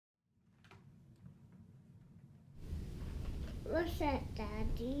What's that,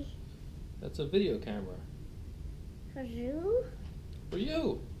 Daddy? That's a video camera. For you? For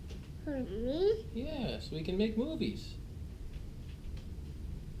you. For me? Yeah, so we can make movies.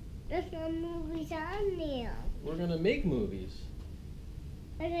 There's no movies on there. We're gonna make movies.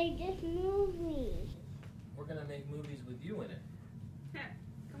 But I just movies. We're gonna make movies with you in it. Here,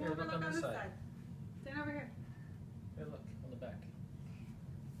 come Here, over, look look on on this this side. side. Stand over here. Here, look, on the back.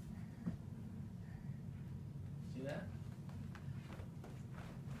 See that?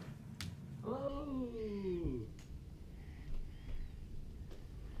 Oh!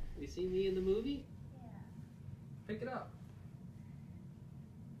 You see me in the movie? Yeah. Pick it up.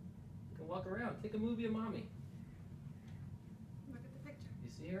 You can walk around. Take a movie of Mommy. Look at the picture.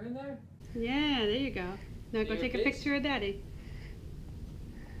 You see her in there? Yeah, there you go. Now See go your take a face? picture of Daddy.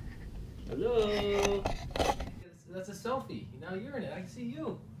 Hello! That's a selfie. Now you're in it. I can see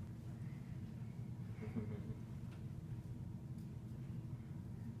you.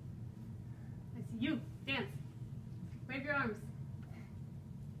 I see you. Dance. Wave your arms.